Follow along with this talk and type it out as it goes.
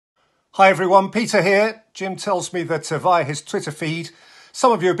Hi everyone, Peter here. Jim tells me that via his Twitter feed,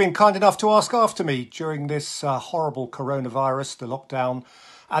 some of you have been kind enough to ask after me during this horrible coronavirus, the lockdown,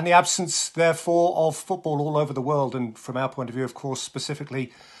 and the absence, therefore, of football all over the world. And from our point of view, of course,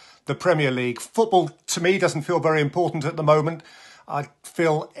 specifically the Premier League. Football, to me, doesn't feel very important at the moment. I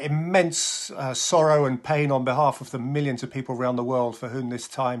feel immense sorrow and pain on behalf of the millions of people around the world for whom this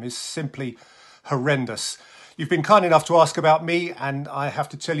time is simply horrendous. You've been kind enough to ask about me, and I have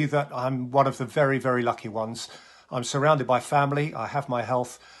to tell you that I'm one of the very, very lucky ones. I'm surrounded by family, I have my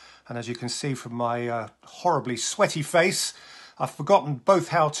health, and as you can see from my horribly sweaty face, I've forgotten both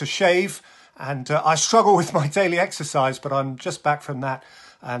how to shave, and I struggle with my daily exercise, but I'm just back from that,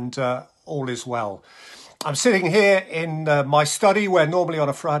 and all is well. I'm sitting here in my study where normally on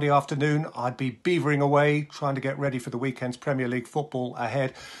a Friday afternoon I'd be beavering away trying to get ready for the weekend's Premier League football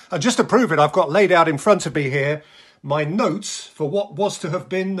ahead. And just to prove it, I've got laid out in front of me here my notes for what was to have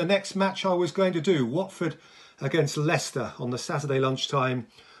been the next match I was going to do. Watford against Leicester on the Saturday lunchtime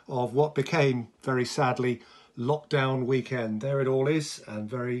of what became, very sadly, lockdown weekend. There it all is, and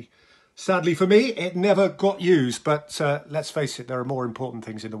very sadly for me, it never got used, but let's face it, there are more important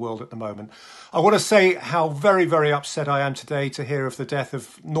things in the world at the moment. I want to say how very, very upset I am today to hear of the death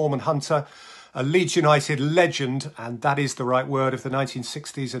of Norman Hunter, a Leeds United legend, and that is the right word, of the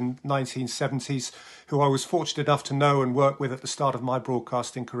 1960s and 1970s, who I was fortunate enough to know and work with at the start of my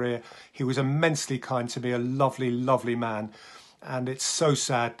broadcasting career. He was immensely kind to me, a lovely, lovely man, and it's so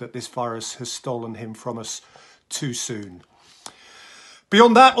sad that this virus has stolen him from us too soon.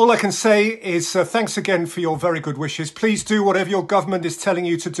 Beyond that, all I can say is thanks again for your very good wishes. Please do whatever your government is telling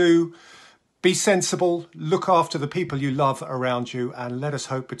you to do. Be sensible, look after the people you love around you, and let us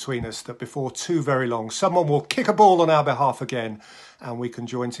hope between us that before too very long, someone will kick a ball on our behalf again and we can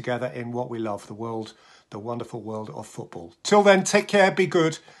join together in what we love, the world, the wonderful world of football. Till then, take care, be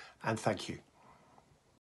good, and thank you.